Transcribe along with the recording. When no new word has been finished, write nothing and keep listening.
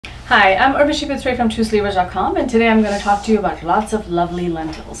Hi, I'm Urvashi from ChooseLevers.com, and today I'm going to talk to you about lots of lovely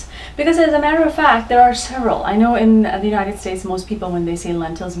lentils. Because as a matter of fact, there are several. I know in the United States, most people, when they say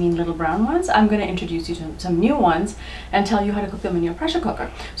lentils, mean little brown ones. I'm going to introduce you to some new ones and tell you how to cook them in your pressure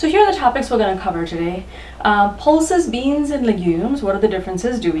cooker. So here are the topics we're going to cover today. Pulses, beans, and legumes. What are the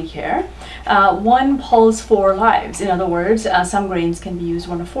differences? Do we care? One pulse, 4 lives. In other words, some grains can be used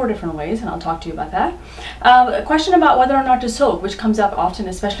one of 4 different ways, and I'll talk to you about that. A question about whether or not to soak, which comes up often,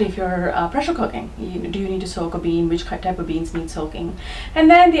 especially if you're pressure cooking. Do you need to soak a bean? Which type of beans need soaking? And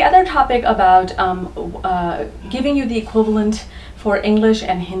then the other topic about giving you the equivalent for English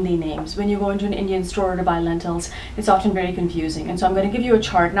and Hindi names. When you go into an Indian store to buy lentils, it's often very confusing. And so I'm going to give you a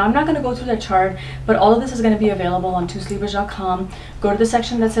chart. Now I'm not going to go through that chart, but all of this is going to be available on ChooseLevers.com. Go to the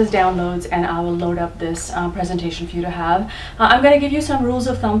section that says downloads and I will load up this presentation for you to have. I'm going to give you some rules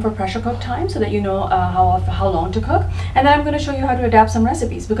of thumb for pressure cook time so that you know how long to cook. And then I'm going to show you how to adapt some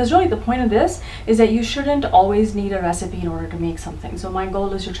recipes, because really the point of this is that you shouldn't always need a recipe in order to make something. So my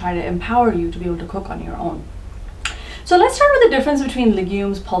goal is to try to empower you to be able to cook on your own. So let's start with the difference between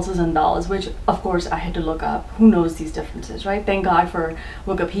legumes, pulses, and dals, which of course I had to look up. Who knows these differences, right? Thank God for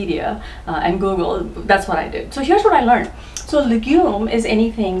Wikipedia and Google. That's what I did. So here's what I learned. So legume is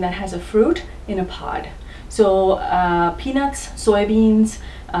anything that has a fruit in a pod. So peanuts, soybeans,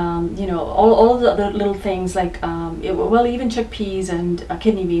 you know, all of the other little things like, well, even chickpeas and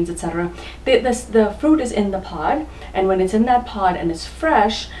kidney beans, etc. The fruit is in the pod, and when it's in that pod and it's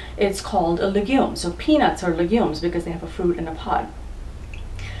fresh, it's called a legume. So peanuts are legumes because they have a fruit in a pod.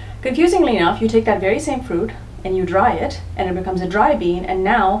 Confusingly enough, you take that very same fruit and you dry it, and it becomes a dry bean, and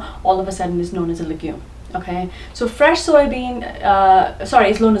now all of a sudden is known as a legume. Okay, so fresh soybean,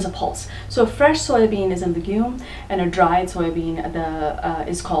 it's known as a pulse. So fresh soybean is a legume, and a dried soybean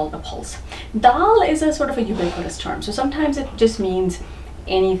is called a pulse. Dal is a sort of a ubiquitous term. So sometimes it just means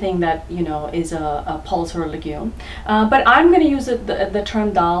anything that, you know, is a pulse or a legume. But I'm going to use the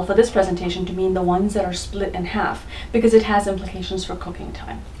term dal for this presentation to mean the ones that are split in half, because it has implications for cooking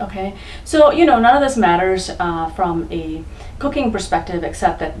time. Okay, so, you know, none of this matters from a cooking perspective,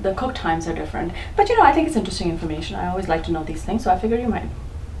 except that the cook times are different. But, you know, I think it's interesting information. I always like to know these things, so I figured you might.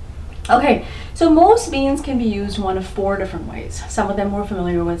 Okay, so most beans can be used one of 4 different ways. Some of them we're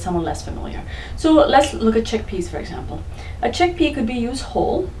familiar with, some are less familiar. So let's look at chickpeas, for example. A chickpea could be used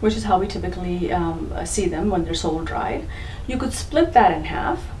whole, which is how we typically see them when they're sold dried. You could split that in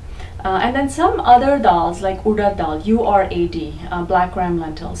half. And then some other dals like urad dal, U-R-A-D, black gram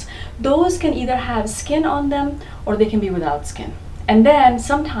lentils, those can either have skin on them or they can be without skin. And then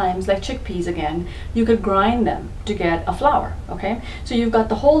sometimes, like chickpeas again, you could grind them to get a flour, okay? So you've got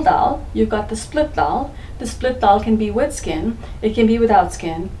the whole dal, you've got the split dal. The split dal can be with skin, it can be without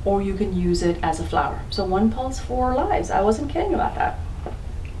skin, or you can use it as a flour. So 1 pulse, 4 lives. I wasn't kidding about that.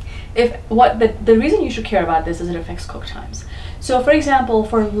 The reason you should care about this is it affects cook times. So for example,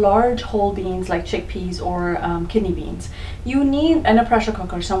 for large whole beans like chickpeas or kidney beans, you need in a pressure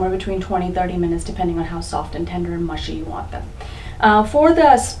cooker somewhere between 20-30 minutes, depending on how soft and tender and mushy you want them. For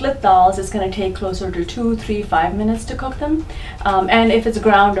the split dals, it's going to take closer to 2, 3, 5 minutes to cook them. And if it's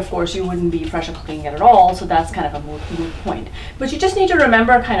ground, of course, you wouldn't be pressure cooking it at all, so that's kind of a moot point. But you just need to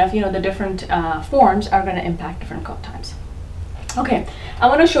remember kind of, you know, the different forms are going to impact different cook times. Okay, I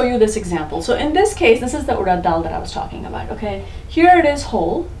want to show you this example. So in this case, this is the urad dal that I was talking about, okay? Here it is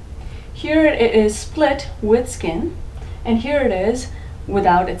whole, here it is split with skin, and here it is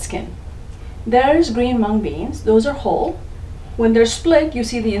without its skin. There's green mung beans, those are whole. When they're split, you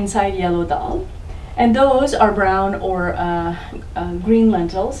see the inside yellow dal, and those are brown or green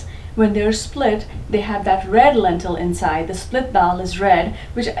lentils. When they're split, they have that red lentil inside. The split dal is red,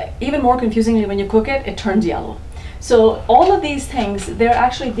 which even more confusingly, when you cook it, it turns yellow. So all of these things, they're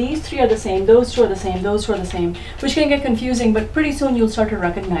actually, these 3 are the same, those 2 are the same, those 2 are the same, which can get confusing, but pretty soon you'll start to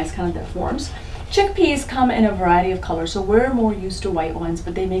recognize kind of their forms. Chickpeas come in a variety of colors, so we're more used to white ones,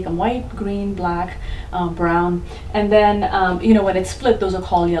 but they make them white, green, black, brown, and then, you know, when it's split, those are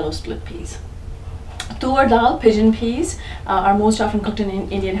called yellow split peas. Tur dal, pigeon peas, are most often cooked in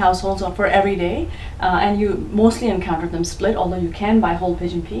Indian households for every day, and you mostly encounter them split, although you can buy whole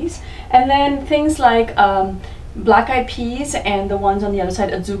pigeon peas. And then things like black-eyed peas and the ones on the other side,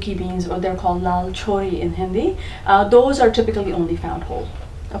 adzuki beans, or they're called lal chori in Hindi, those are typically only found whole.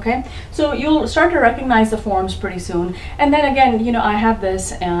 Okay, so you'll start to recognize the forms pretty soon. And then again, you know, I have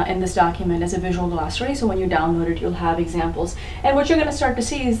this in this document as a visual glossary, so when you download it, you'll have examples. And what you're going to start to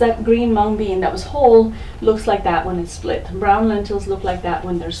see is that green mung bean that was whole looks like that when it's split. Brown lentils look like that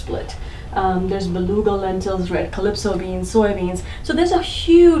when they're split. There's beluga lentils, red calypso beans, soybeans. So there's a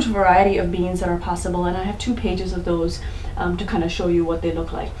huge variety of beans that are possible, and I have 2 pages of those to kind of show you what they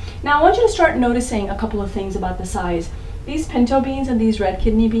look like. Now I want you to start noticing a couple of things about the size. These pinto beans and these red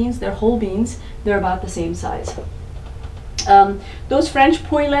kidney beans, they're whole beans, they're about the same size. Those French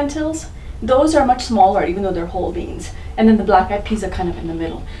puy lentils, those are much smaller even though they're whole beans. And then the black-eyed peas are kind of in the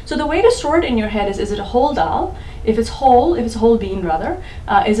middle. So the way to store it in your head is it a whole dal? If it's a whole bean rather,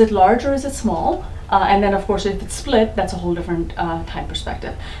 is it large or is it small? And then of course if it's split, that's a whole different time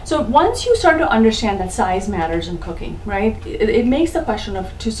perspective. So once you start to understand that size matters in cooking, right, it makes the question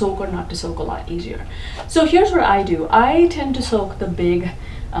of to soak or not to soak a lot easier. So here's what I do. I tend to soak the big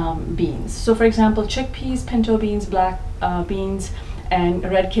beans. So for example, chickpeas, pinto beans, black beans, and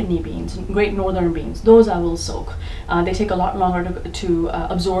red kidney beans, great northern beans, those I will soak. They take a lot longer to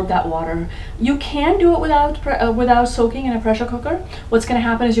absorb that water. You can do it without soaking in a pressure cooker. What's going to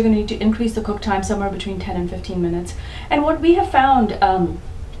happen is you're going to need to increase the cook time somewhere between 10 and 15 minutes. And what we have found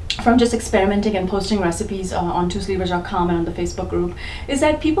from just experimenting and posting recipes on twosleevers.com and on the Facebook group is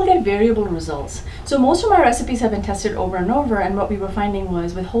that people get variable results. So most of my recipes have been tested over and over, and what we were finding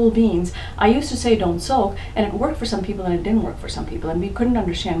was with whole beans, I used to say don't soak, and it worked for some people and it didn't work for some people, and we couldn't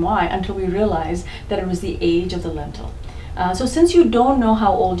understand why until we realized that it was the age of the lentil. So since you don't know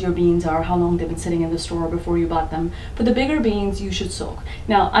how old your beans are, how long they've been sitting in the store before you bought them, for the bigger beans you should soak.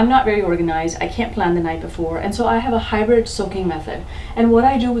 Now I'm not very organized, I can't plan the night before, and so I have a hybrid soaking method. And what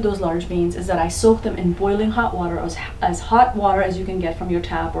I do with those large beans is that I soak them in boiling hot water, as hot water as you can get from your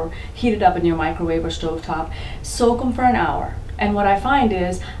tap or heat it up in your microwave or stovetop. Soak them for an hour. And what I find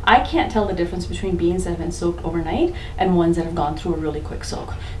is I can't tell the difference between beans that have been soaked overnight and ones that have gone through a really quick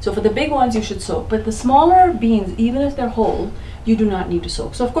soak. So for the big ones you should soak, but the smaller beans, even if they're whole, you do not need to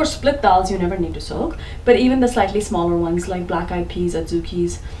soak. So of course split dals you never need to soak, but even the slightly smaller ones like black-eyed peas,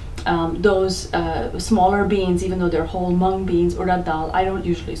 adzukis, those smaller beans, even though they're whole, mung beans, urad dal, I don't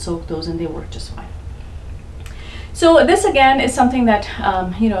usually soak those and they work just fine. So this again is something that,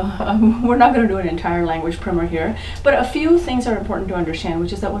 we're not going to do an entire language primer here, but a few things are important to understand,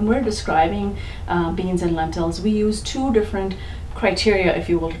 which is that when we're describing beans and lentils, we use two different criteria, if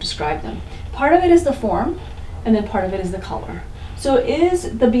you will, to describe them. Part of it is the form, and then part of it is the color. So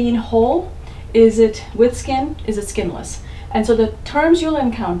is the bean whole? Is it with skin? Is it skinless? And so the terms you'll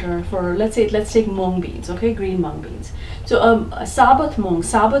encounter for, let's take mung beans, okay, green mung beans. So sabat mung,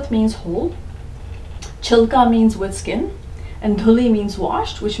 sabat means whole. Chilka means with skin, and dhuli means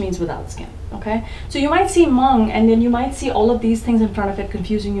washed, which means without skin. Okay, so you might see mung and then you might see all of these things in front of it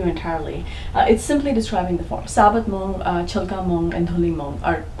confusing you entirely. It's simply describing the form. Sabat mung, chilka mung, and dhuli mung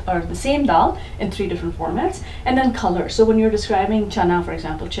are the same dal in three different formats. And then color. So when you're describing chana, for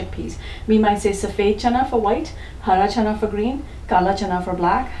example, chickpeas, we might say safed chana for white, hara chana for green, kala chana for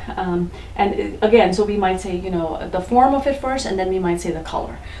black. And again, so we might say, the form of it first, and then we might say the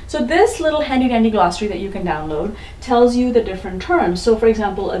color. So this little handy dandy glossary that you can download tells you the different terms. So for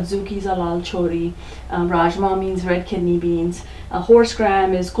example, adzuki is lal chori, rajma means red kidney beans, horse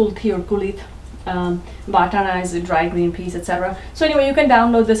gram is kulthi or kulit, batana is dry green peas, etc. So anyway, you can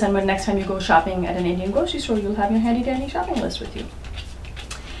download this, and when next time you go shopping at an Indian grocery store, you'll have your handy dandy shopping list with you.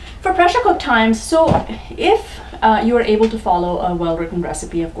 For pressure cook times, so if you are able to follow a well-written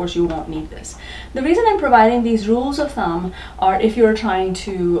recipe, of course you won't need this. The reason I'm providing these rules of thumb are if you're trying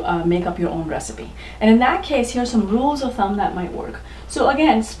to make up your own recipe. And in that case, here's some rules of thumb that might work. So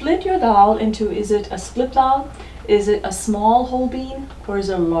again, split your dal into, is it a split dal? Is it a small whole bean, or is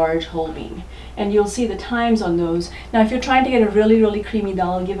it a large whole bean? And you'll see the times on those. Now, if you're trying to get a really, really creamy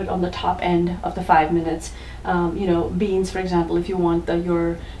dal, give it on the top end of the 5 minutes. Beans, for example, if you want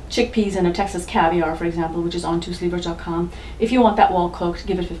your chickpeas and a Texas caviar, for example, which is on twosleevers.com. If you want that well cooked,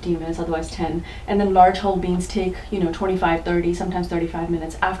 give it 15 minutes, otherwise 10. And then large whole beans take, 25, 30, sometimes 35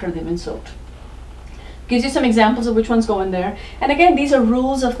 minutes after they've been soaked. Gives you some examples of which ones go in there. And again, these are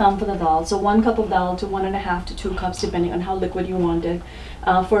rules of thumb for the dal. So 1 cup of dal to 1.5 to 2 cups, depending on how liquid you want it.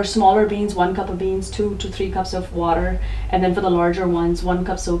 For smaller beans, 1 cup of beans, 2 to 3 cups of water. And then for the larger ones, 1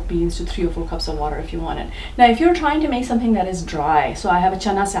 cup soaked beans to 3 or 4 cups of water if you want it. Now, if you're trying to make something that is dry, so I have a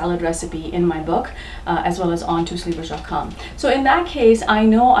chana salad recipe in my book, as well as on twosleevers.com. So in that case, I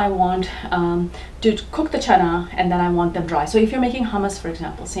know I want to cook the chana and then I want them dry. So if you're making hummus, for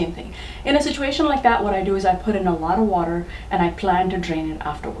example, same thing. In a situation like that, what I do is I put in a lot of water and I plan to drain it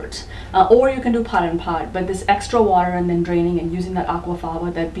afterwards. Or you can do pot and pot, but this extra water and then draining and using that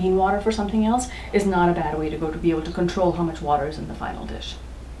aquafaba, that bean water, for something else is not a bad way to go to be able to control how much water is in the final dish.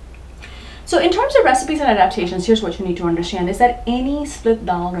 So in terms of recipes and adaptations, here's what you need to understand is that any split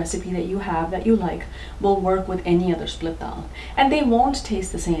dal recipe that you have that you like will work with any other split dal. And they won't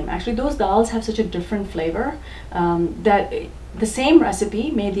taste the same. Actually, those dals have such a different flavor that the same recipe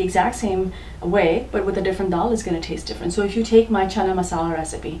made the exact same way but with a different dal is going to taste different. So if you take my chana masala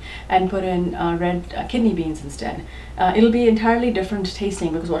recipe and put in red kidney beans instead, it'll be entirely different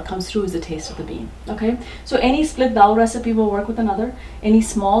tasting because what comes through is the taste of the bean. Okay, so any split dal recipe will work with another, any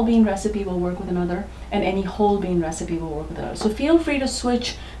small bean recipe will work with another, and any whole bean recipe will work with another. So feel free to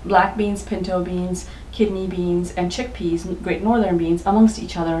switch black beans, pinto beans, kidney beans, and chickpeas, Great Northern beans, amongst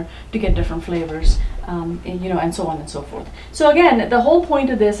each other to get different flavors, you know, and so on and so forth. So again, the whole point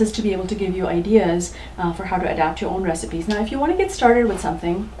of this is to be able to give you ideas for how to adapt your own recipes. Now, if you want to get started with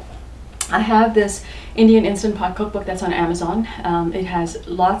something, I have this Indian Instant Pot cookbook that's on Amazon. It has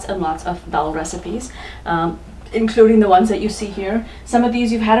lots and lots of dal recipes, including the ones that you see here. Some of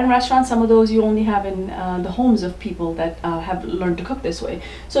these you've had in restaurants, some of those you only have in the homes of people that have learned to cook this way.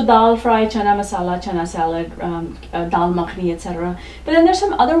 So dal fry, chana masala, chana salad, dal makhni, etc. But then there's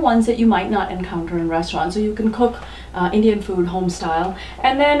some other ones that you might not encounter in restaurants. So you can cook Indian food home style.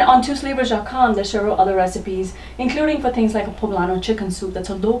 And then on twoslevers.com there's several other recipes, including for things like a poblano chicken soup. That's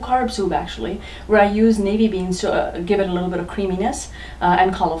a low carb soup actually, where I use navy beans to give it a little bit of creaminess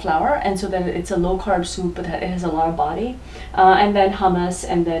and cauliflower, and so that it's a low carb soup but it has a lot of body, and then hummus,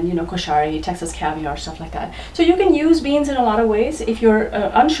 and then, you know, koshari, Texas caviar, stuff like that. So you can use beans in a lot of ways. If you're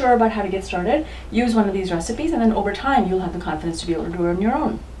unsure about how to get started, use one of these recipes, and then over time you'll have the confidence to be able to do it on your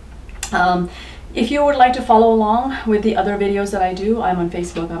own. If you would like to follow along with the other videos that I do, I'm on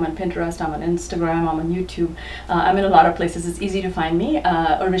Facebook, I'm on Pinterest, I'm on Instagram, I'm on YouTube. I'm in a lot of places. It's easy to find me.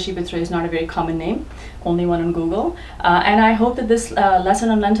 Urvashi Bitra is not a very common name, only one on Google. And I hope that this lesson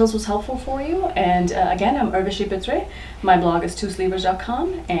on lentils was helpful for you. And again, I'm Urvashi Bitra. My blog is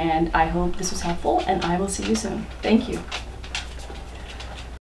twoslevers.com, and I hope this was helpful, and I will see you soon. Thank you.